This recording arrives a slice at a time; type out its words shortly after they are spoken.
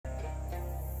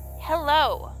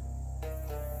Hello,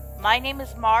 my name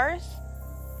is Mars,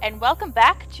 and welcome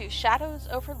back to Shadows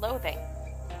over Loathing.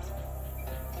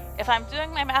 If I'm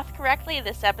doing my math correctly,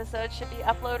 this episode should be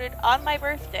uploaded on my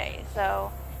birthday,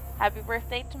 so happy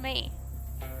birthday to me.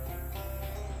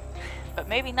 But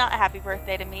maybe not happy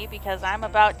birthday to me, because I'm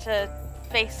about to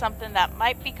face something that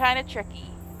might be kind of tricky.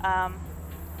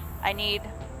 I need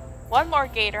one more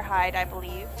gator hide, I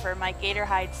believe, for my gator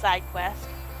hide side quest,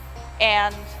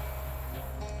 and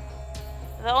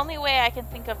the only way I can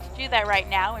think of to do that right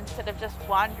now, instead of just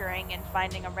wandering and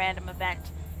finding a random event,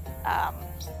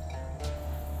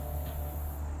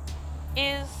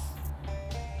 is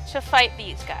to fight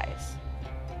these guys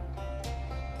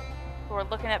who are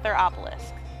looking at their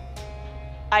obelisk.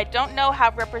 I don't know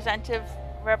how representative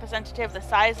the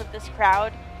size of this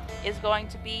crowd is going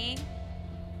to be.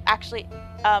 Actually,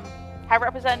 how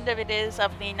representative it is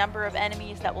of the number of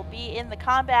enemies that will be in the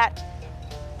combat.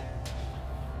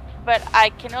 But I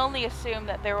can only assume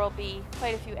that there will be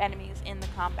quite a few enemies in the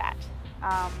combat.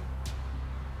 I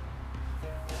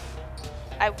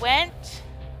went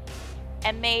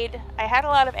and I had a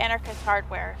lot of anarchist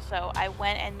hardware, so I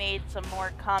went and made some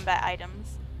more combat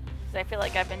items. So I feel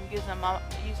like I've been using them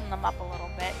up a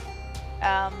little bit.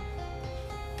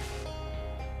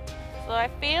 So I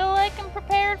feel like I'm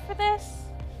prepared for this.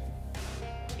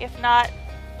 If not,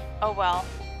 oh well.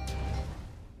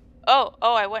 Oh,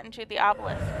 I went into the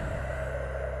obelisk.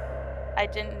 I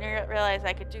didn't realize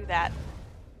I could do that.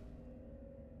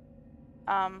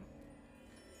 Oh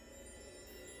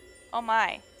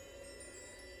my.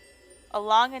 A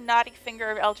long and knotty finger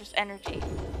of Eldritch energy.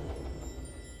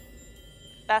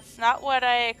 That's not what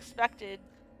I expected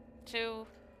to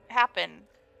happen.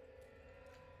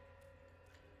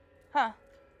 Huh.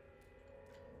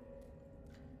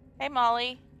 Hey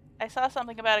Molly. I saw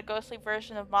something about a ghostly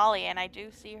version of Molly, and I do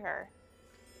see her.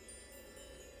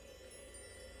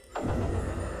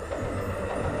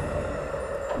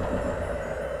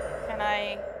 Can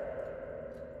I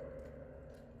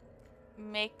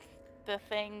make the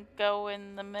thing go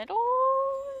in the middle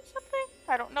or something?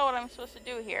 I don't know what I'm supposed to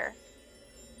do here.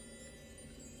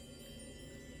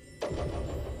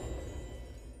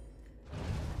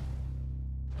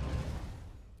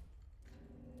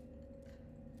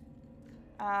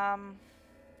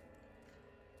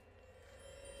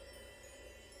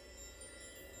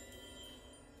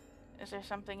 Is there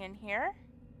something in here?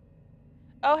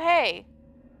 Oh, hey!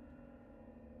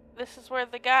 This is where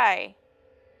the guy...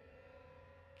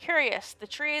 Curious. The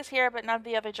tree is here, but none of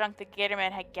the other junk the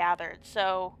Gatorman had gathered,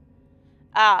 so...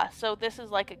 so this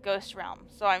is like a ghost realm.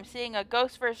 So I'm seeing a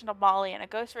ghost version of Molly and a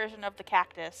ghost version of the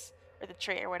cactus, or the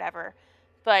tree, or whatever.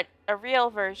 But a real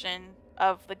version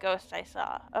of the ghost I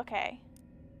saw. Okay.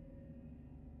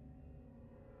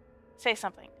 Say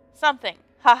something. Something.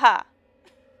 Haha.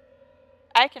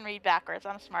 I can read backwards.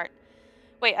 I'm smart.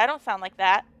 Wait, I don't sound like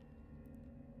that.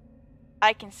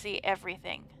 I can see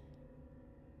everything.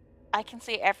 I can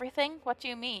see everything? What do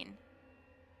you mean?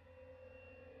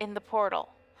 In the portal.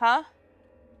 Huh?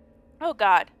 Oh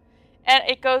god. And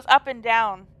it goes up and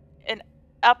down. And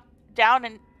up, down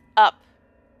and up.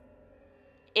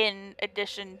 In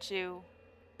addition to...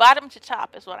 Bottom to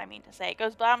top is what I mean to say. It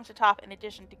goes bottom to top in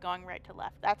addition to going right to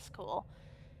left. That's cool.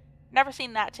 Never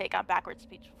seen that take on backwards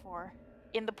speech before.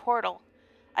 In the portal,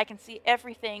 I can see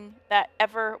everything that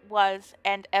ever was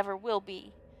and ever will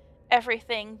be.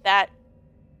 Everything that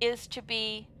is to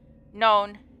be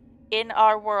known in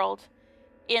our world,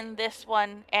 in this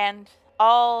one, and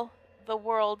all the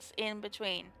worlds in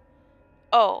between.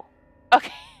 Oh,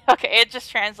 okay, okay, it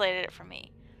just translated it for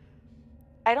me.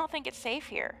 I don't think it's safe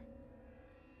here.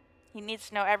 He needs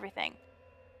to know everything.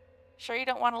 Sure you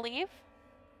don't want to leave?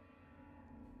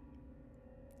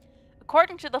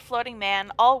 According to the floating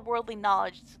man, all worldly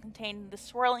knowledge is contained in the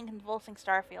swirling, convulsing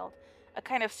starfield, a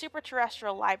kind of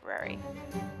super-terrestrial library.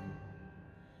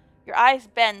 Your eyes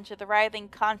bend to the writhing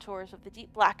contours of the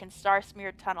deep black and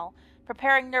star-smeared tunnel,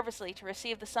 preparing nervously to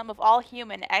receive the sum of all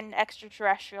human and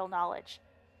extraterrestrial knowledge.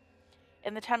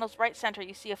 In the tunnel's right center,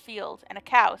 you see a field and a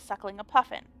cow suckling a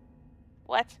puffin.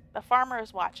 What? The farmer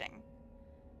is watching.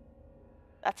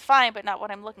 That's fine, but not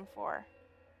what I'm looking for.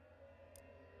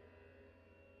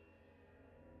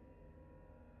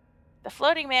 The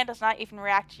floating man does not even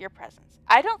react to your presence.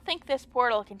 I don't think this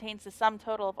portal contains the sum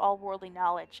total of all worldly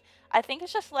knowledge. I think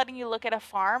it's just letting you look at a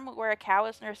farm where a cow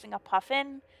is nursing a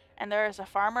puffin, and there is a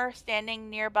farmer standing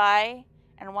nearby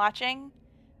and watching.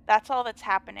 That's all that's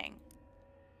happening.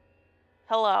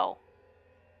 Hello.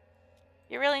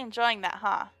 You're really enjoying that,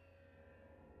 huh?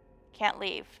 Can't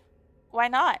leave. Why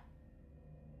not?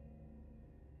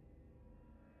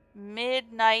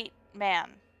 Midnight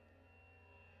Man.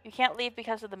 You can't leave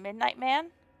because of the Midnight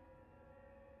Man?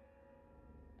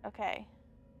 Okay.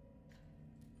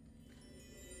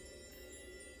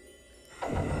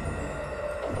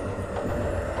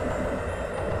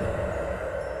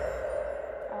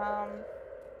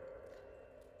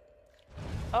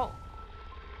 Oh.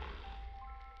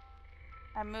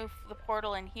 I moved the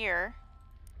portal in here.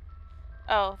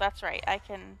 Oh, that's right. I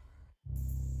can...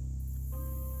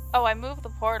 Oh, I moved the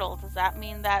portal. Does that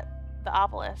mean that the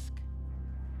obelisk?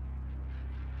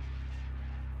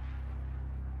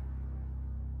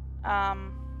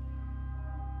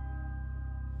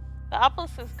 The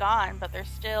obelisk is gone, but they're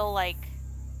still, like,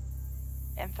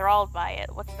 enthralled by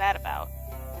it. What's that about?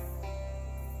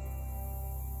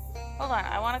 Hold on,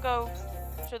 I want to go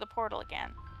through the portal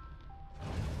again.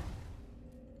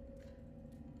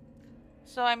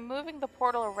 So I'm moving the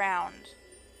portal around.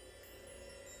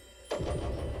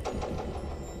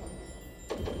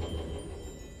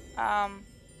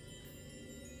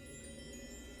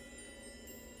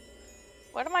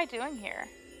 What am I doing here?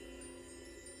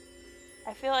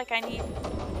 I feel like I need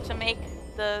to make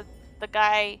the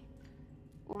guy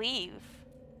leave.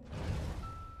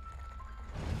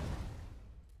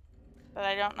 But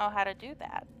I don't know how to do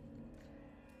that.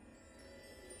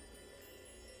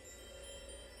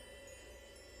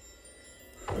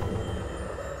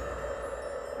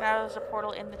 Now there's a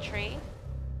portal in the tree.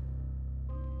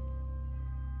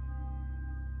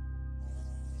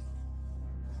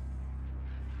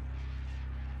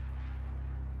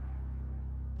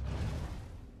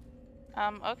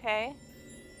 Okay.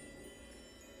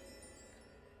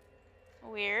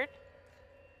 Weird.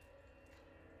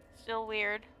 Still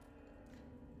weird.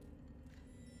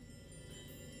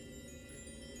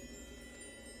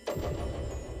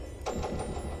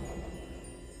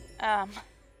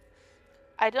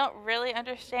 I don't really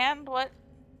understand what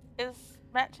is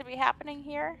meant to be happening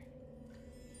here.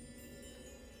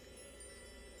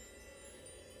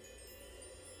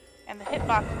 And the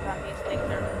hitboxes on these things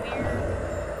are weird.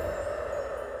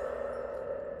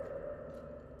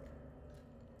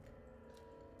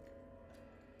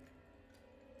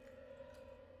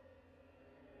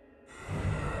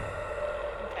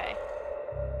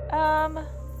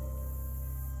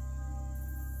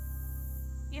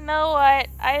 You know what?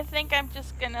 I think I'm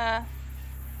just gonna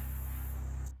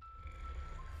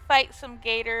fight some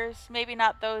gators, maybe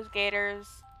not those gators,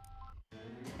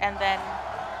 and then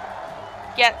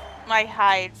get my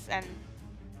hides and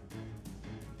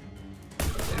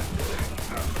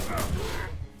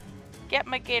get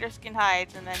my gator skin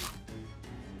hides and then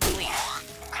leave.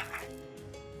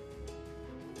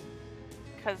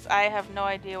 Because I have no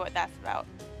idea what that's about.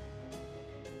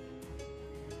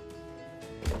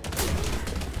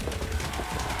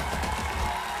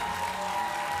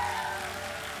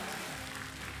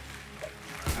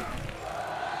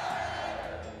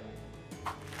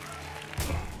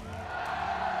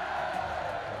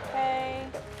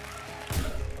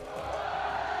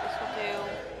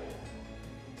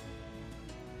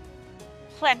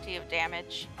 Plenty of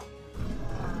damage.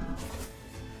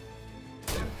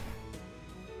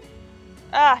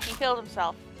 Ah, he killed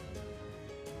himself.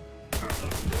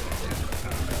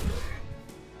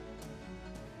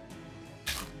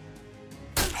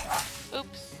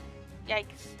 Oops.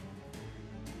 Yikes.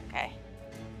 Okay.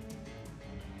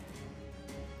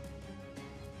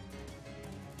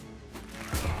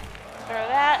 Throw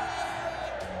that.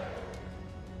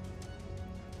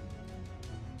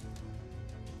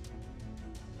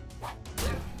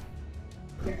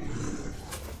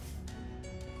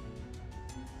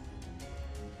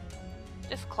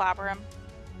 Just clobber him.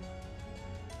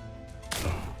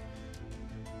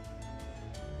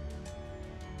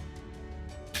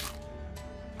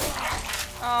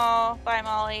 Oh, bye,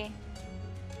 Molly.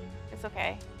 It's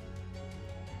okay.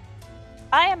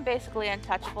 I am basically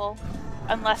untouchable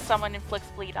unless someone inflicts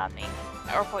bleed on me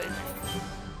or poison.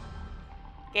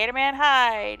 Gatorman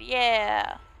hide,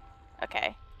 yeah.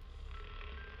 Okay.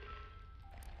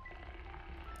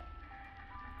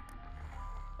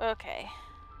 Okay.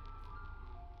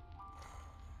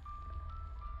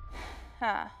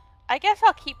 Huh. I guess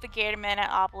I'll keep the Gatorman at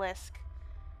Obelisk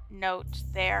note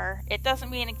there. It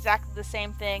doesn't mean exactly the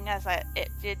same thing as it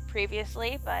did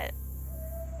previously, but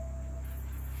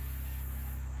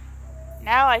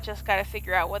now I just gotta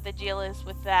figure out what the deal is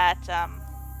with that,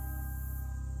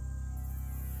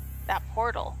 that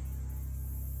portal.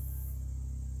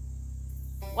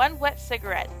 One wet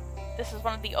cigarette. This is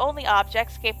one of the only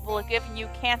objects capable of giving you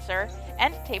cancer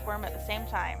and a tapeworm at the same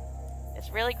time. It's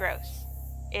really gross.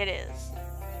 It is.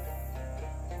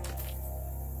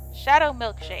 Shadow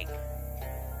milkshake.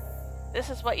 This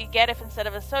is what you get if instead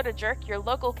of a soda jerk, your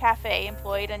local cafe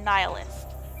employed a nihilist.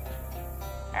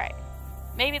 Alright.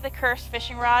 Maybe the cursed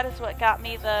fishing rod is what got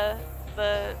me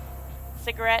the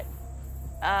cigarette.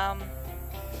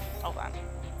 Hold on.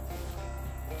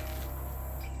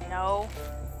 No.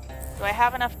 Do I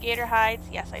have enough gator hides?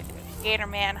 Yes, I do. Gator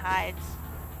man hides.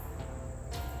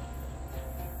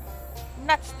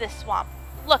 Nuts this swamp.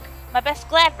 Look, my best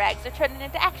glad rags are turning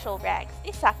into actual rags.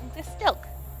 These stockings are silk.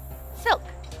 Silk.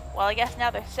 Well, I guess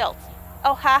now they're silt.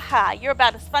 Oh, ha ha, you're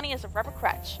about as funny as a rubber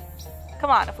crutch. Come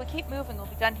on, if we keep moving, we'll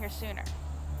be done here sooner.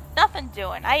 Nothing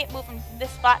doing. I ain't moving from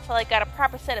this spot till I got a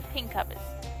proper set of pin covers.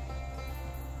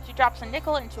 She drops a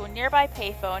nickel into a nearby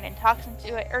payphone and talks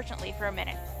into it urgently for a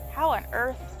minute. How on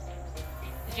earth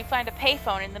did you find a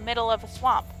payphone in the middle of a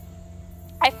swamp?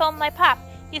 I phoned my pop.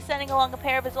 He's sending along a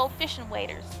pair of his old fishing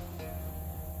waders.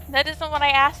 That isn't what I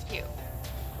asked you.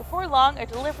 Before long, a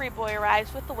delivery boy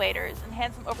arrives with the waders and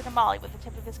hands them over to Molly with the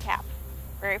tip of his cap.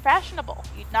 Very fashionable.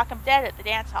 You'd knock him dead at the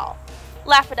dance hall.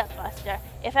 Laugh it up, Buster.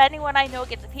 If anyone I know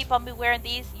gets a peep on me wearing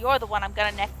these, you're the one I'm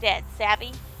gonna neck dead.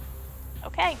 Savvy?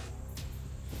 Okay.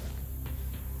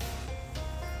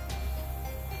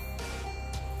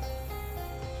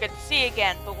 Good to see you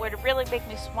again, but what would really make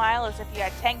me smile is if you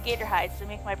had 10 gator hides to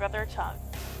make my brother a tongue.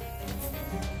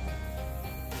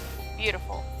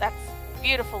 Beautiful. That's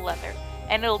beautiful leather,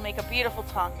 and it'll make a beautiful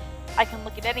tongue. I can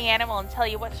look at any animal and tell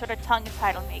you what sort of tongue its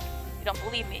hide will make. You don't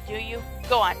believe me, do you?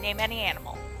 Go on, name any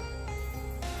animal.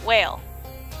 Whale.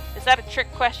 Is that a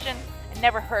trick question? I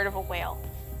never heard of a whale.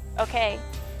 Okay,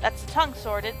 that's the tongue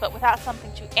sorted, but without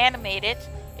something to animate it,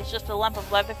 it's just a lump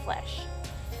of leather flesh.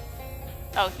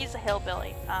 Oh, he's a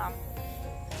hillbilly.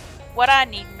 What I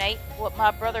need, mate, what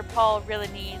my brother Paul really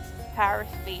needs is power of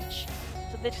speech.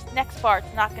 So this next part's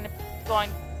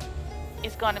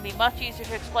is going to be much easier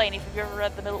to explain if you've ever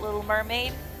read The Little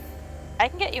Mermaid. I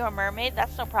can get you a mermaid,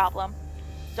 that's no problem.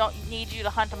 Don't need you to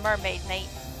hunt a mermaid, mate.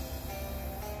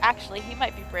 Actually, he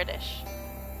might be British.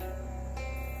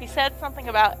 He said something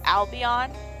about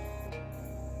Albion.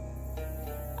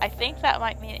 I think that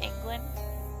might mean England.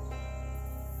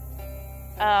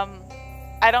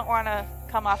 I don't want to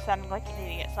come off sounding like an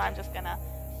idiot, so I'm just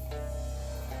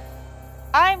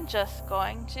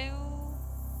going to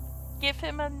give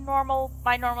him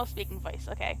my normal speaking voice,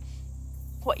 okay?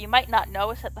 What you might not know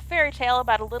is that the fairy tale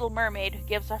about a little mermaid who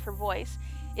gives up her voice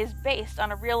is based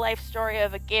on a real-life story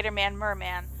of a gatorman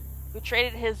merman who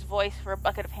traded his voice for a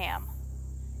bucket of ham.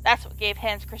 That's what gave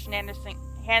Hans Christian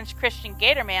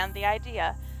Gatorman the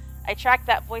idea. I tracked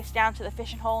that voice down to the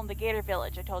fishing hole in the gator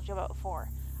village I told you about before.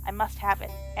 I must have it.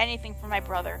 Anything for my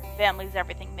brother. Family's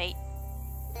everything, mate.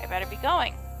 I better be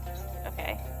going.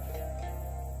 Okay.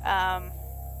 I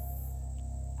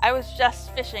was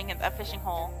just fishing at that fishing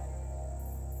hole.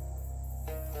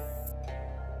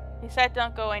 He said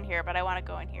don't go in here, but I want to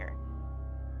go in here.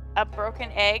 A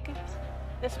broken egg?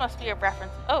 This must be a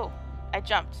reference. Oh, I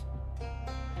jumped.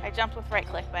 I jumped with right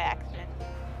click by accident.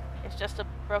 It's just a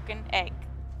broken egg.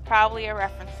 Probably a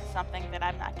reference to something that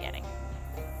I'm not getting.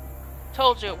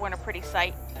 Told you it weren't a pretty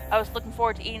sight. I was looking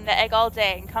forward to eating the egg all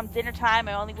day, and come dinner time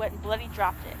I only went and bloody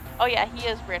dropped it. Oh yeah, he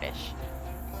is British.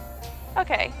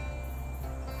 Okay.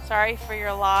 Sorry for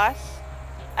your loss.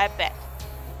 I bet.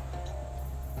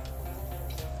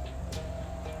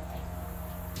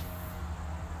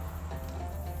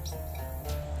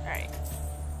 Alright.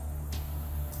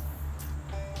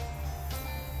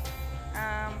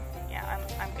 Yeah,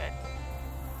 I'm good.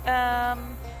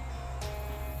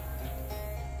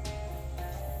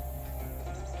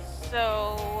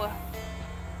 So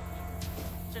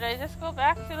should I just go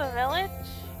back to the village?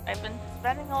 I've been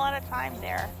spending a lot of time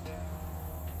there.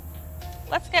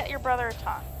 Let's get your brother a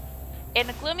tongue. In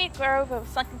a gloomy grove of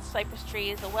sunken cypress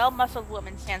trees, a well-muscled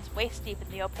woman stands waist-deep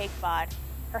in the opaque bog.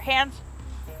 Her hands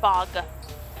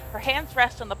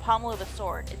rest on the pommel of a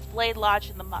sword, its blade lodged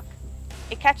in the muck.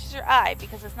 It catches your eye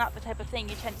because it's not the type of thing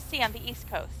you tend to see on the East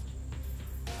Coast.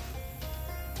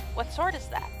 What sword is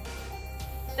that?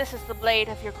 This is the blade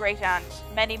of your great-aunt.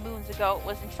 Many moons ago it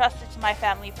was entrusted to my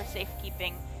family for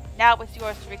safekeeping. Now it's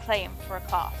yours to reclaim for a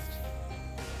cost.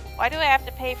 Why do I have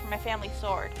to pay for my family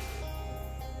sword?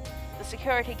 The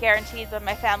security guaranteed by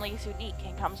my family is unique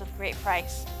and comes with a great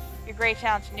price. Your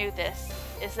great-aunt knew this.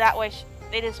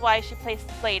 It is why she placed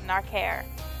the blade in our care.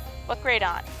 What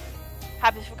great-aunt?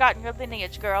 Have you forgotten your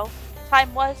lineage, girl?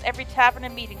 Time was every tavern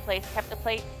and meeting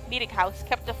house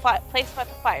kept a place by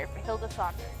the fire for Hilda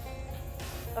Saunders.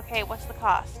 Okay, what's the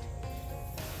cost?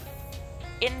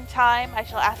 In time, I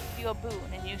shall ask you a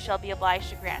boon, and you shall be obliged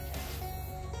to grant it.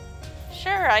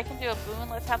 Sure, I can do a boon.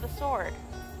 Let's have the sword.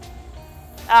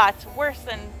 Ah, it's worse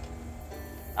than...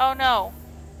 Oh no.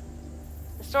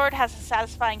 sword has a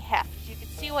satisfying heft. You can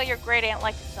see why your great aunt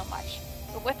liked it so much.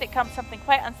 But with it comes something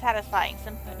quite unsatisfying,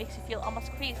 something that makes you feel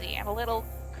almost queasy and a little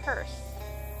cursed.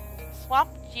 Swamp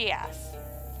Gias.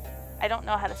 I don't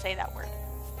know how to say that word.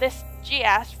 This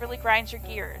Gias really grinds your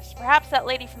gears. Perhaps that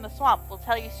lady from the swamp will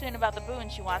tell you soon about the boon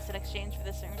she wants in exchange for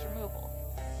this thing's removal.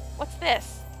 What's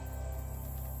this?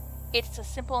 It's a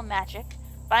simple magic,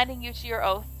 binding you to your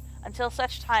oath until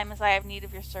such time as I have need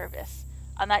of your service.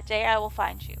 On that day I will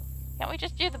find you. Can't we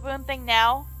just do the boon thing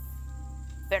now?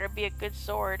 Better be a good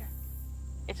sword.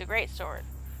 It's a great sword.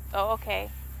 Oh,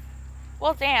 okay.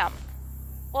 Well, damn.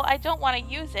 Well, I don't want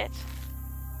to use it.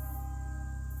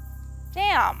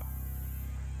 Damn.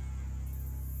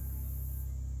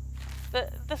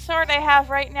 The sword I have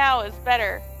right now is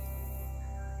better.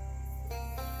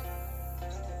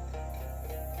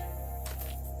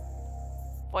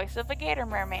 Voice of the Gator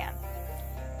Merman.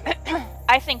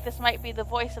 I think this might be the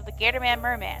voice of the Gatorman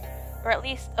Merman, or at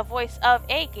least a voice of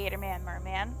a Gatorman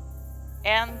Merman,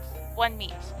 and one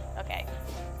meat. Okay.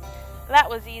 That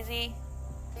was easy,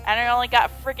 and I only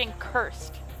got friggin'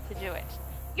 cursed to do it.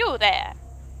 You there!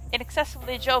 An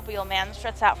excessively jovial man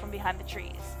struts out from behind the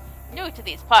trees. New to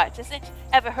these parts, isn't it?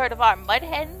 Ever heard of our mud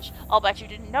henge? I'll bet you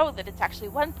didn't know that it's actually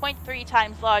 1.3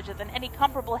 times larger than any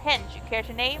comparable henge you care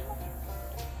to name.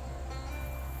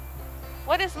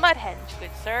 What is Mudhenge,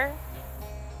 good sir?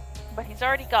 But he's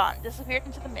already gone, disappeared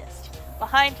into the mist.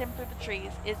 Behind him through the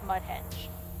trees is Mudhenge.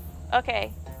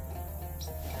 Okay.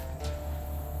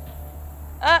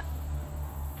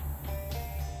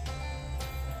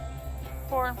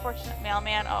 Poor unfortunate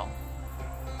mailman. Oh.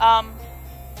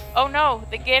 Oh no,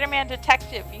 the Gatorman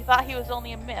detective. You thought he was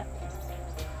only a myth.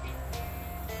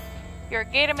 You're a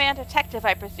Gatorman detective,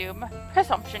 I presume.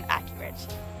 Presumption accurate.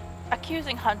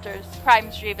 Accusing hunters,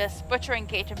 crimes grievous, butchering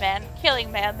Gatorman, killing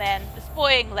man,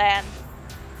 despoiling land.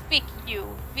 Speak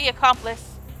you, be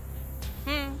accomplice,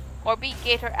 or be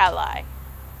Gator ally.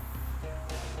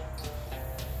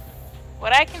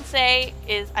 What I can say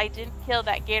is I didn't kill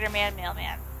that Gatorman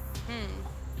mailman.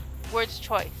 Words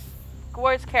choice.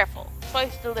 Words careful.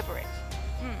 Choice deliberate.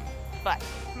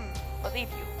 Believe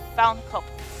you. Found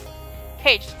culprits.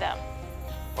 Caged them.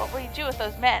 What will you do with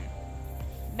those men?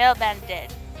 Mailman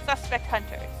dead. Suspect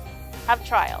hunters. Have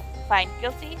trial. Find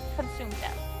guilty. Consume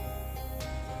them.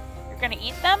 You're gonna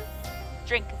eat them?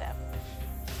 Drink them.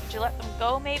 Would you let them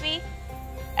go, maybe?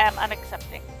 Am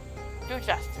unaccepting. Do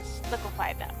justice.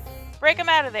 Liquefy them. Break them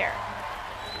out of there.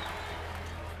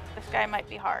 This guy might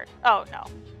be hard. Oh, no.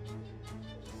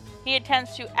 He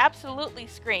intends to absolutely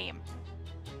scream.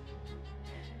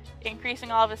 Increasing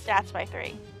all of his stats by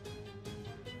 3.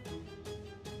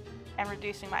 And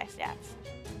reducing my stats.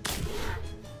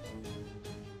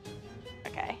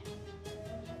 Okay.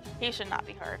 He should not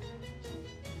be hurt.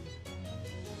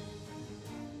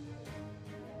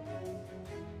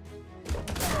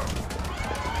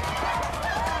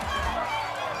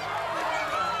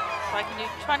 So I can do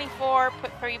 24,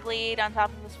 put 3 bleed on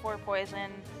top of this 4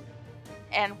 poison,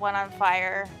 and 1 on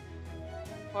fire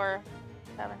for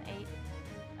 7,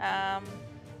 8.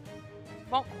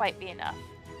 Won't quite be enough.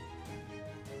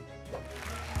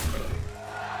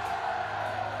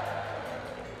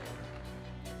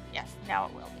 Yes, now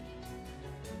it will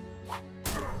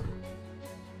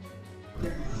be.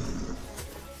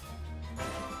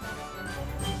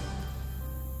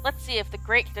 Let's see if the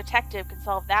great detective can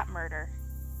solve that murder.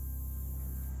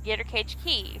 Gator cage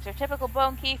key. It's your typical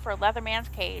bone key for a Leatherman's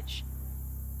cage.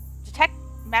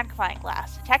 Magnifying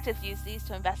glass. Detectives use these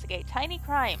to investigate tiny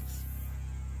crimes.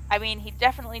 I mean, he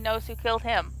definitely knows who killed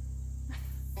him.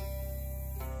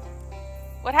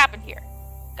 What happened here?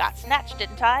 Got snatched,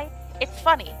 didn't I? It's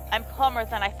funny. I'm calmer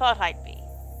than I thought I'd be.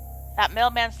 That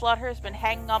mailman slaughter has been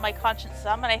hanging on my conscience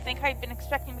some, and I think I'd been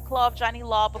expecting the claw of Johnny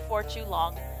Law before too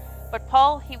long. But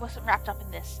Paul, he wasn't wrapped up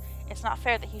in this. It's not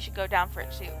fair that he should go down for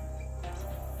it too.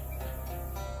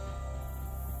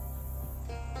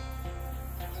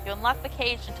 You unlock the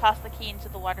cage and toss the key into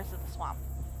the waters of the swamp.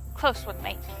 Close one,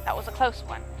 mate. That was a close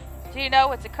one. Do you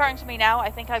know, it's occurring to me now,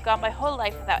 I think I've gone my whole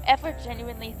life without ever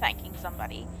genuinely thanking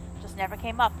somebody. Just never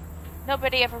came up.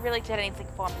 Nobody ever really did anything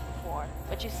for me before.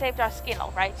 But you saved our skin,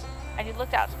 all right? And you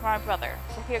looked out for my brother,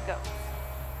 so here goes.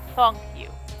 Thank you.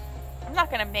 I'm not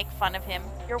gonna make fun of him.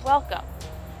 You're welcome.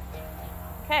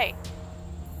 Okay.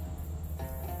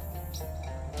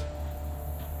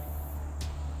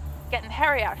 Getting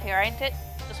hairy out here, ain't it?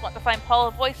 Just want to find Paul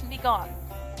a voice and be gone.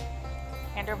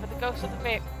 Hand over the ghost of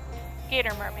the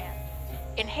Gator Merman.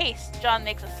 In haste, John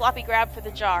makes a sloppy grab for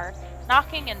the jar,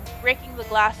 knocking and breaking the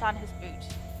glass on his boot.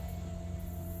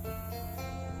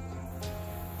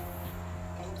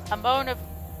 A moan of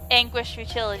anguished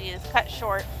futility is cut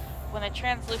short when a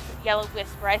translucent yellow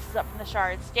wisp rises up from the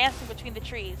shards, dancing between the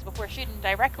trees before shooting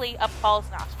directly up Paul's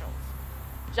nostrils.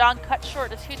 John cuts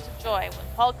short his hoots of joy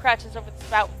when Paul crouches over the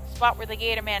spot where the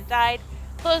Gator Man died,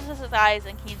 closes his eyes,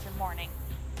 and keens in mourning.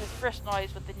 His first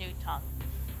noise with the new tongue.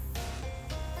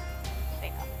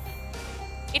 Say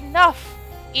nothing. Enough!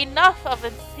 Enough of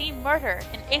obscene murder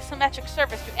and asymmetric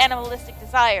service to animalistic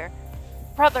desire.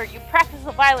 Brother, you practice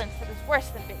a violence that is worse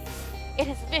than base. It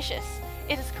is vicious.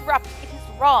 It is corrupt. It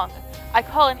is wrong. I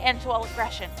call an end to all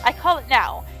aggression. I call it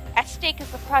now. At stake is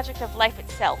the project of life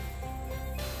itself.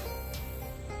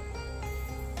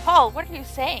 Paul, what are you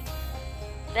saying?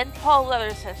 Then Paul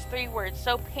Leather says 3 words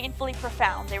so painfully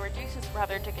profound they reduce his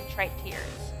brother to contrite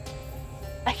tears.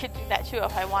 I could do that too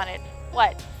if I wanted.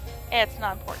 What? It's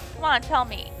not important. Come on, tell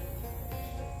me.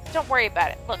 Don't worry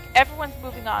about it. Look, everyone's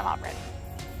moving on already.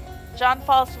 John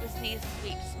falls to his knees and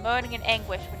weeps, moaning in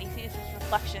anguish when he sees his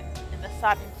reflection in the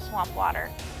sodden swamp water.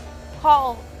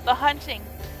 Paul, the hunting,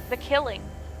 the killing,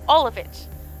 all of it.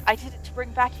 I did it to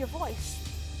bring back your voice.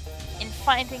 In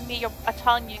finding me a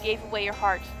tongue, you gave away your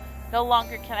heart. No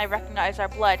longer can I recognize our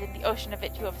blood in the ocean of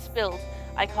it you have spilled.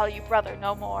 I call you brother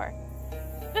no more.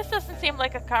 This doesn't seem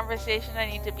like a conversation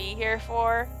I need to be here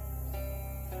for.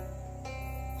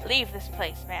 Leave this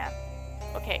place, man.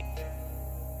 Okay.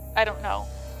 I don't know.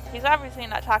 He's obviously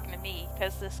not talking to me,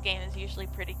 because this game is usually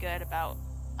pretty good about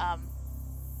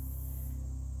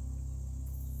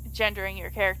gendering your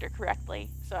character correctly.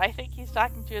 So I think he's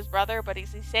talking to his brother, but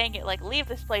he's saying it like, leave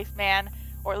this place, man,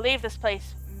 or leave this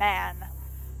place, man.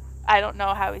 I don't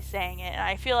know how he's saying it, and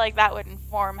I feel like that would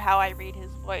inform how I read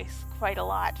his voice quite a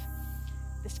lot.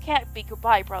 This can't be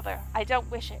goodbye, brother. I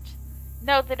don't wish it.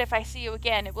 Know that if I see you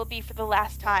again, it will be for the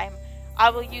last time.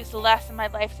 I will use the last of my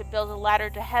life to build a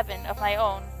ladder to heaven of my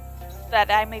own, so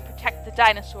that I may protect the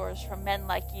dinosaurs from men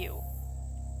like you.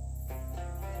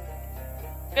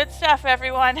 Good stuff,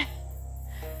 everyone.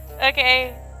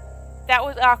 Okay, that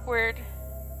was awkward.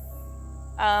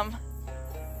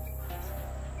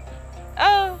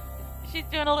 Oh, she's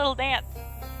doing a little dance.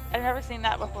 I've never seen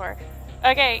that before.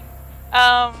 Okay,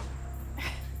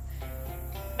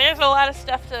 there's a lot of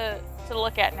stuff to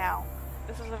look at now.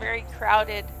 This is a very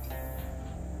crowded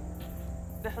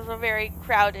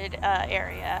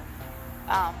area.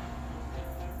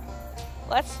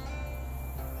 Let's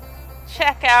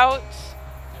check out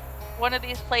one of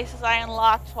these places I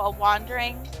unlocked while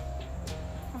wandering.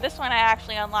 This one I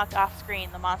actually unlocked off screen,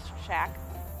 the Monster Shack.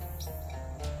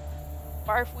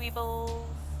 Barf Weebles.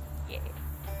 Yeah.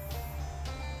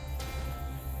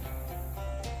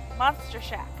 Monster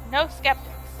Shack. No skeptics.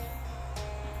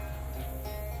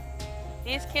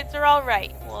 These kids are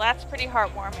alright. Well, that's pretty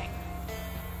heartwarming.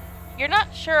 You're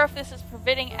not sure if this is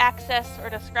forbidding access or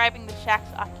describing the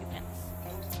shack's occupants.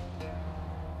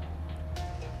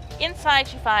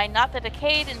 Inside you find not the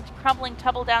decayed and crumbling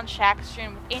tumble-down shack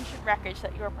strewn with ancient wreckage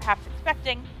that you were perhaps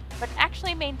expecting, but an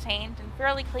actually maintained and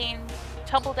fairly clean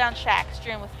tumble-down shack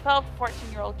strewn with 12 to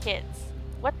 14-year-old kids.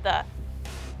 What the?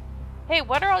 Hey,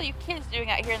 what are all you kids doing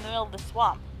out here in the middle of the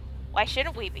swamp? Why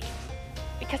shouldn't we be?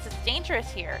 Because it's dangerous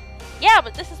here. Yeah,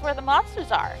 but this is where the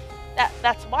monsters are.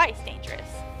 That's why it's dangerous.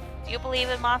 Do you believe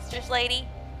in monsters, lady?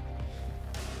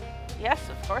 Yes,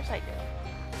 of course I do.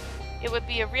 It would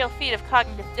be a real feat of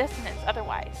cognitive dissonance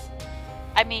otherwise.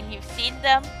 I mean, you've seen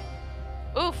them?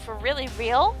 Ooh, for really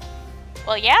real?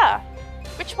 Well, yeah.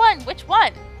 Which one? Which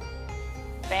one?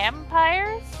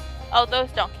 Vampires? Oh,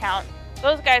 those don't count.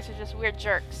 Those guys are just weird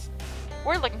jerks.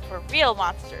 We're looking for real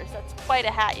monsters. That's quite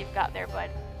a hat you've got there,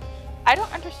 bud. I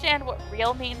don't understand what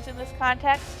real means in this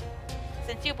context.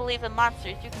 Since you believe in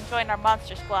monsters, you can join our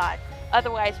monster squad.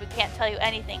 Otherwise, we can't tell you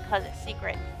anything because it's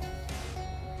secret.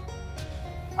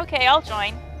 Okay, I'll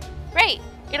join. Great!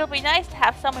 It'll be nice to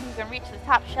have someone who can reach the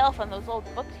top shelf on those old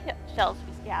bookshelves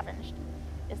we scavenged.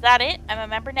 Is that it? I'm a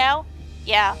member now?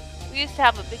 Yeah, we used to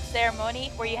have a big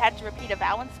ceremony where you had to repeat a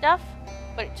vow and stuff,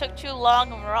 but it took too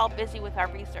long and we're all busy with our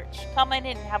research. Come on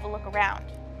in and have a look around.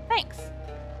 Thanks!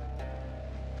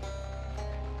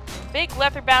 Big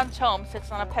leather-bound tome sits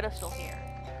on a pedestal here.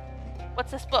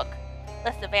 What's this book?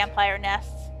 List of vampire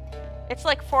nests. It's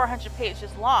like 400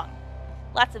 pages long.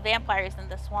 Lots of vampires in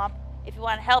this swamp. If you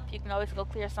want help, you can always go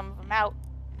clear some of them out.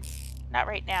 Not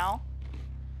right now.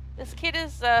 This kid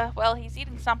is, well, he's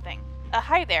eating something.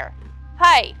 Hi there.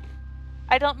 Hi!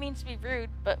 I don't mean to be rude,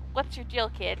 but what's your deal,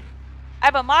 kid?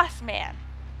 I'm a moss man.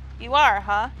 You are,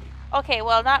 huh? Okay,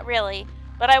 well, not really.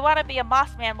 But I want to be a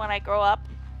moss man when I grow up.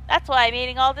 That's why I'm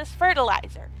eating all this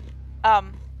fertilizer.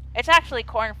 It's actually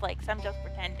cornflakes. I'm just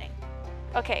pretending.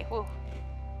 Okay, whew.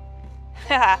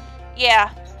 Haha,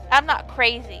 yeah, I'm not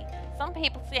crazy. Some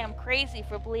people say I'm crazy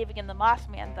for believing in the Moss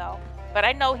Man, though. But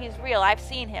I know he's real. I've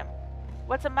seen him.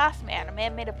 What's a Moss Man? A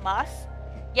man made of moss?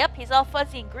 Yep, he's all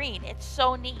fuzzy and green. It's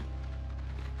so neat.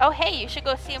 Oh, hey, you should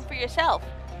go see him for yourself.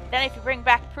 Then if you bring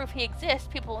back proof he exists,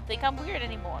 people won't think I'm weird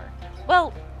anymore.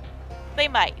 Well, they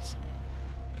might.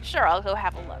 Sure, I'll go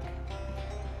have a look.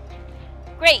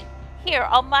 Great. Here,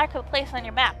 I'll mark the place on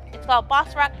your map. It's called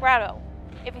Boss Rock Grotto.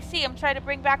 If you see him, try to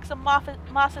bring back some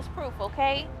moss as proof,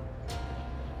 okay?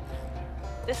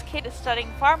 This kid is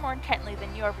studying far more intently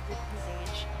than you are for his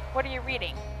age. What are you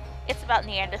reading? It's about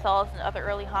Neanderthals and other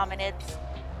early hominids.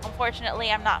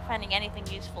 Unfortunately, I'm not finding anything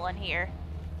useful in here.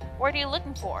 What are you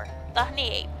looking for? The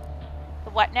honey ape. The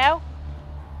what now?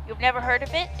 You've never heard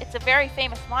of it? It's a very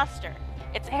famous monster.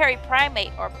 It's a hairy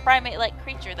primate, or primate-like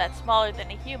creature that's smaller than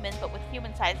a human, but with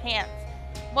human-sized hands.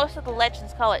 Most of the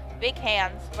legends call it Big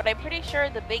Hands, but I'm pretty sure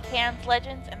the Big Hands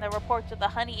legends and the reports of the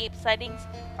honey ape sightings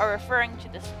are referring to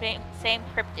the same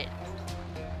cryptid.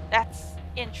 That's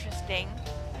interesting.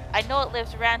 I know it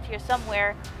lives around here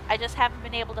somewhere, I just haven't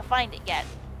been able to find it yet.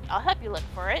 I'll help you look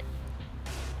for it.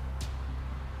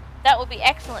 That would be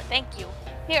excellent, thank you.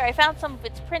 Here, I found some of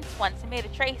its prints once and made a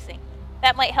tracing.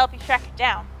 That might help you track it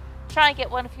down. Try and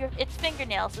get one of its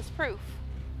fingernails as proof.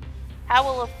 How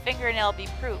will a fingernail be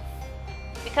proof?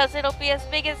 Because it'll be as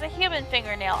big as a human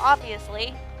fingernail,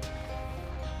 obviously.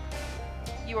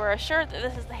 You are assured that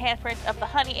this is the handprint of the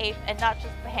honey ape and not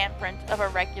just the handprint of a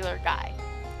regular guy.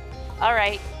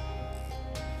 Alright.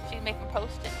 She's making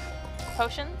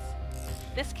potions.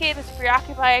 This kid is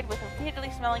preoccupied with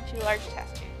repeatedly smelling 2 large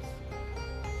test tubes.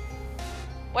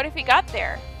 What have you got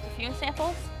there? Perfume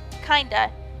samples?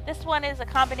 Kinda. This one is a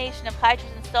combination of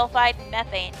hydrogen sulfide and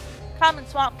methane. Common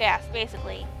swamp gas,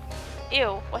 basically.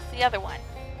 Ew, what's the other one?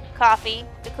 Coffee,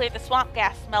 to clear the swamp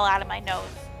gas smell out of my nose.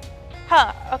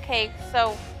 Huh, okay,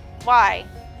 so why?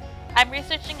 I'm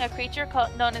researching a creature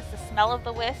known as the Smell of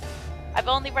the Wisp. I've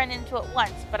only run into it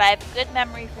once, but I have a good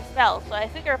memory for smells, so I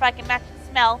figure if I can match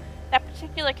the smell, that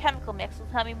particular chemical mix will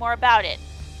tell me more about it.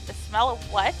 The smell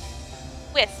of what?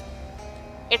 Wisp.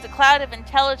 It's a cloud of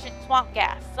intelligent swamp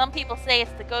gas. Some people say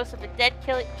it's the ghost of a dead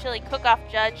chili cook-off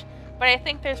judge, but I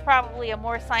think there's probably a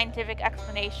more scientific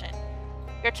explanation.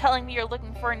 You're telling me you're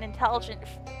looking for an intelligent...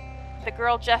 The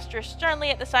girl gestures sternly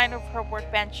at the sign of her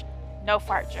workbench. No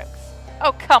fart jokes.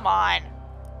 Oh, come on!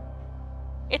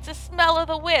 It's a smell of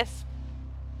the wisp!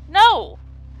 No!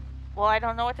 Well, I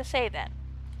don't know what to say then.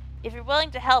 If you're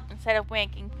willing to help instead of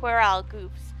wanking puerile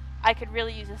goofs, I could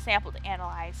really use a sample to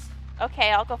analyze.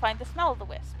 Okay, I'll go find the smell of the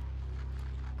wisp.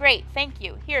 Great, thank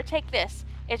you. Here, take this.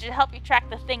 It should help you track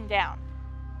the thing down.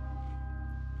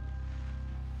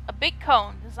 A big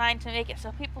cone designed to make it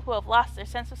so people who have lost their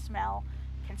sense of smell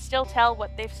can still tell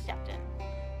what they've stepped in.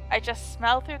 I just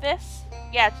smell through this?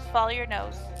 Yeah, just follow your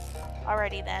nose.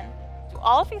 Alrighty then. Do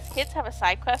all of these kids have a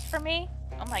side quest for me?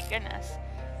 Oh my goodness.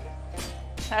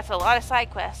 That's a lot of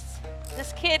side quests.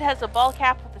 This kid has a ball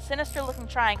cap with a sinister looking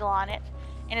triangle on it,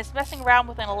 and is messing around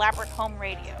with an elaborate home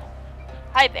radio.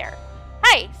 Hi there.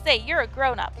 Hi, say, you're a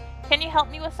grown-up. Can you help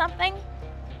me with something?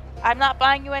 I'm not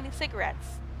buying you any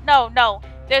cigarettes. No,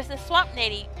 there's this swamp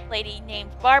lady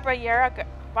named Barbara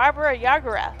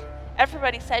Yagura.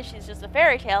 Everybody says she's just a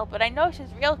fairy tale, but I know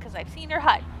she's real because I've seen her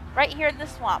hut, right here in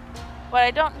this swamp. But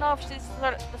I don't know if she's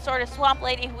the sort of swamp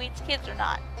lady who eats kids or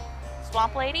not.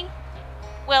 Swamp lady?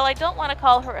 Well, I don't want to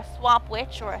call her a swamp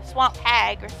witch or a swamp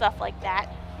hag or stuff like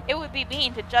that. It would be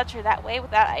mean to judge her that way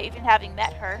without even having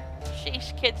met her.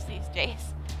 Sheesh, kids these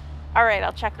days. Alright,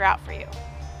 I'll check her out for you.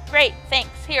 Great,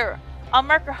 thanks. Here, I'll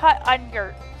mark her hut on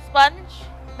your sponge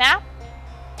map.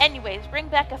 Anyways, bring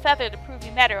back a feather to prove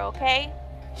you met her, okay?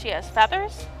 She has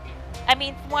feathers? I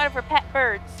mean, from one of her pet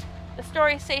birds. The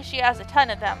stories say she has a ton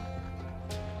of them.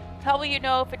 How will you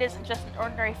know if it isn't just an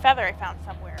ordinary feather I found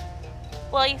somewhere?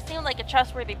 Well, you seem like a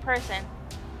trustworthy person.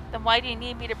 Then why do you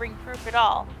need me to bring proof at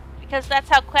all? Because that's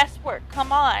how quests work.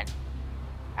 Come on.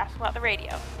 Ask about the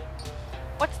radio.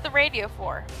 What's the radio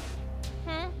for?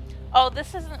 Oh,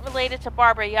 this isn't related to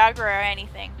Barbara Yager or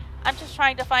anything. I'm just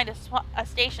trying to find a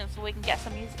station so we can get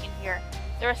some music in here.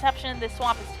 The reception in this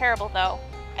swamp is terrible, though.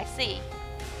 I see.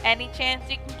 Any chance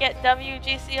you can get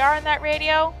WGCR on that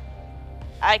radio?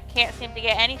 I can't seem to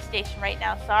get any station right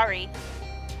now, sorry.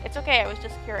 It's okay, I was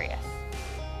just curious.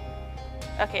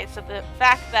 Okay, so the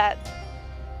fact that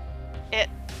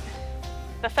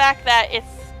it's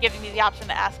giving me the option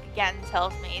to ask again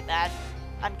tells me that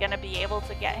I'm gonna be able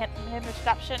to get him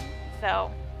reception,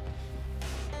 so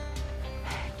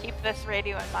keep this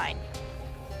radio in mind.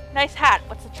 Nice hat,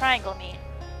 what's the triangle mean?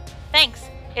 Thanks,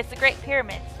 it's the Great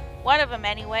Pyramids. One of them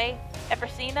anyway. Ever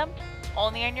seen them?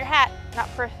 Only in your hat, not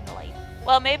personally.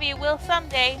 Well, maybe you will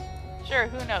someday. Sure,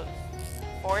 who knows?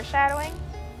 Foreshadowing?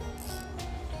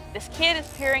 This kid is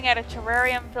peering at a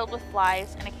terrarium filled with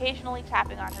flies and occasionally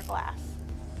tapping on her glass.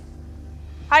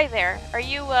 Hi there, are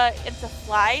you, into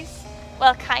flies?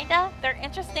 Well, kinda. They're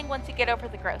interesting once you get over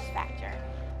the gross factor.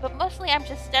 But mostly I'm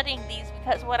just studying these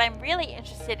because what I'm really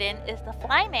interested in is the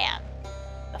fly man.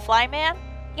 The fly man?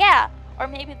 Yeah, or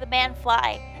maybe the man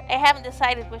fly. I haven't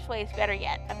decided which way is better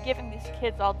yet. I'm giving these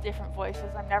kids all different voices.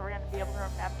 I'm never going to be able to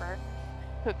remember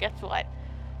who gets what.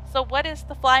 So what is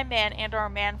the fly man and or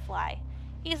man fly?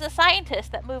 He's a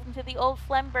scientist that moved into the old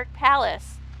Flemberg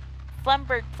place.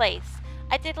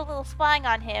 I did a little spying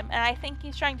on him, and I think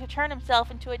he's trying to turn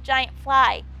himself into a giant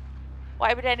fly.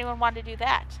 Why would anyone want to do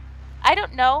that? I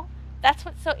don't know. That's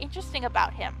what's so interesting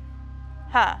about him.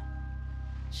 Huh.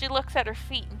 She looks at her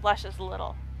feet and blushes a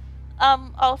little.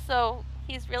 Also,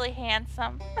 he's really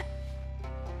handsome.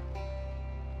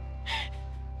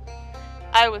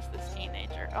 I was this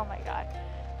teenager. Oh my god.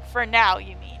 For now,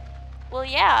 you mean? Well,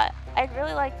 yeah. I'd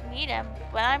really like to meet him,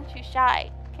 but I'm too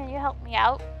shy. Can you help me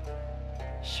out?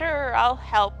 Sure, I'll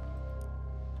help.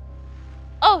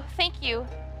 Oh, thank you.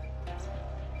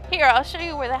 Here, I'll show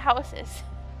you where the house is.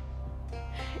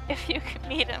 If you could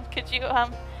meet him, could you,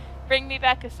 bring me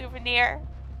back a souvenir?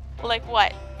 Like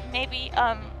what? Maybe,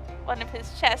 one of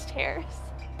his chest hairs?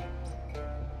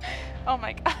 Oh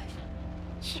my god.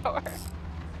 Sure.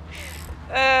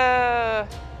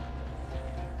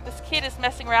 This kid is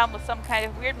messing around with some kind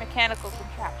of weird mechanical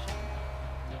contraption.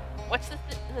 What's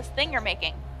this thing you're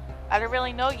making? I don't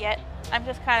really know yet. I'm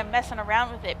just kind of messing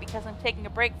around with it because I'm taking a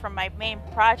break from my main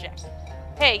project.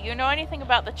 Hey, you know anything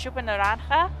about the chupa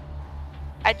naranja?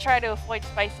 I try to avoid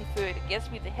spicy food. It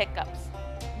gives me the hiccups.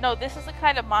 No, this is a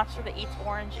kind of monster that eats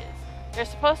oranges. They're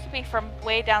supposed to be from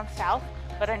way down south,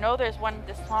 but I know there's one in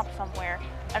the swamp somewhere.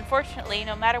 Unfortunately,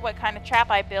 no matter what kind of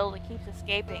trap I build, it keeps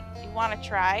escaping. Do you want to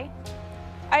try?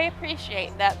 I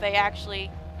appreciate that they actually,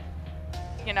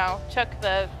 you know, took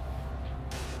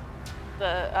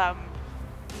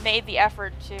made the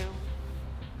effort to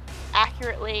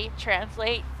accurately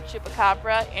translate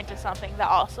chupacabra into something that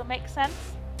also makes sense.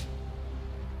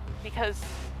 Because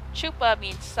chupa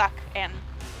means suck and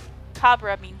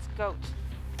cabra means goat.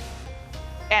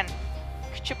 And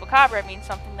chupacabra means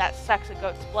something that sucks a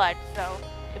goat's blood. So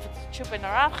if it's chupa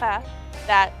naranja,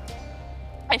 that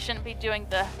I shouldn't be doing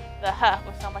the huh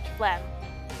with so much phlegm.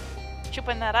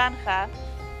 Chupa naranja,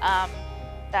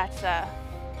 that's a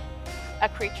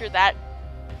creature that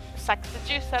sucks the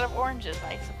juice out of oranges,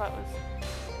 I suppose.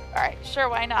 Alright, sure,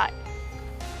 why not?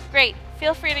 Great,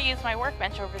 feel free to use my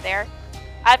workbench over there.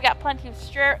 I've got plenty of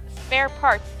spare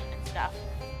parts and stuff.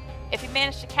 If you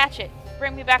manage to catch it,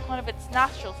 bring me back one of its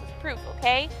nostrils as proof,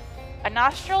 okay? A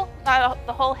nostril? Not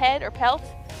the whole head or pelt?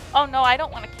 Oh no, I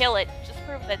don't want to kill it, just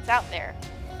prove that it's out there.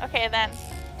 Okay then.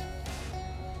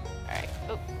 Alright,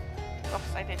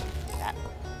 oops, I didn't do that.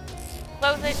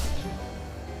 Close it.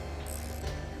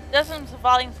 Dozens of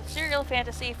volumes of serial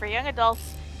fantasy for young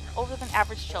adults older than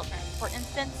average children. For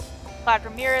instance, Claude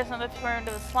Ramirez and the Return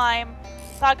to the Slime,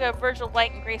 Saga of Virgil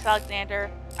White and Grace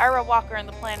Alexander, Ira Walker and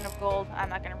the Planet of Gold. I'm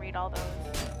not going to read all those.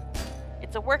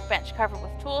 It's a workbench covered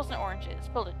with tools and oranges.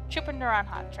 Build a chupa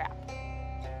naranja trap.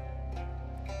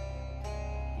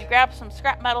 You grab some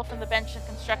scrap metal from the bench and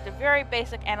construct a very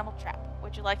basic animal trap.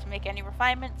 Would you like to make any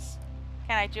refinements?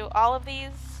 Can I do all of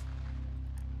these?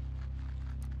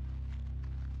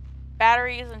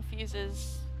 Batteries and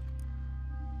fuses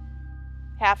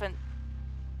haven't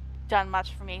done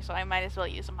much for me, so I might as well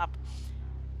use them up.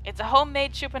 It's a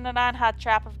homemade chupa naranja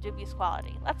trap of dubious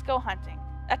quality. Let's go hunting.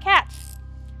 A cat!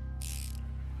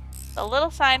 The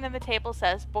little sign on the table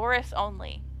says, Boris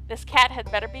only. This cat had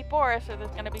better be Boris or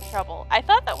there's going to be trouble. I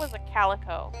thought that was a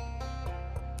calico.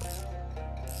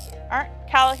 Aren't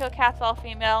calico cats all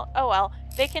female? Oh well,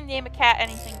 they can name a cat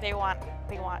anything they want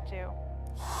to.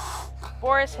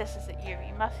 Boris hisses at you.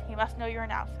 He must know you're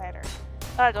an outsider.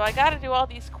 Do I gotta do all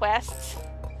these quests?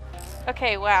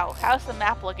 Okay, wow. How's the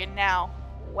map looking now?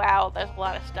 Wow, there's a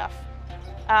lot of stuff.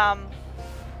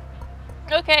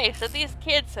 Okay, so these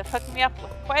kids have hooked me up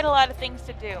with quite a lot of things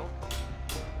to do.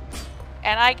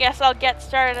 And I guess I'll get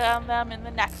started on them in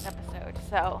the next episode.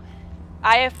 So,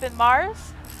 I have been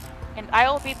Mars, and I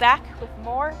will be back with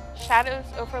more Shadows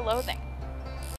over Loathing.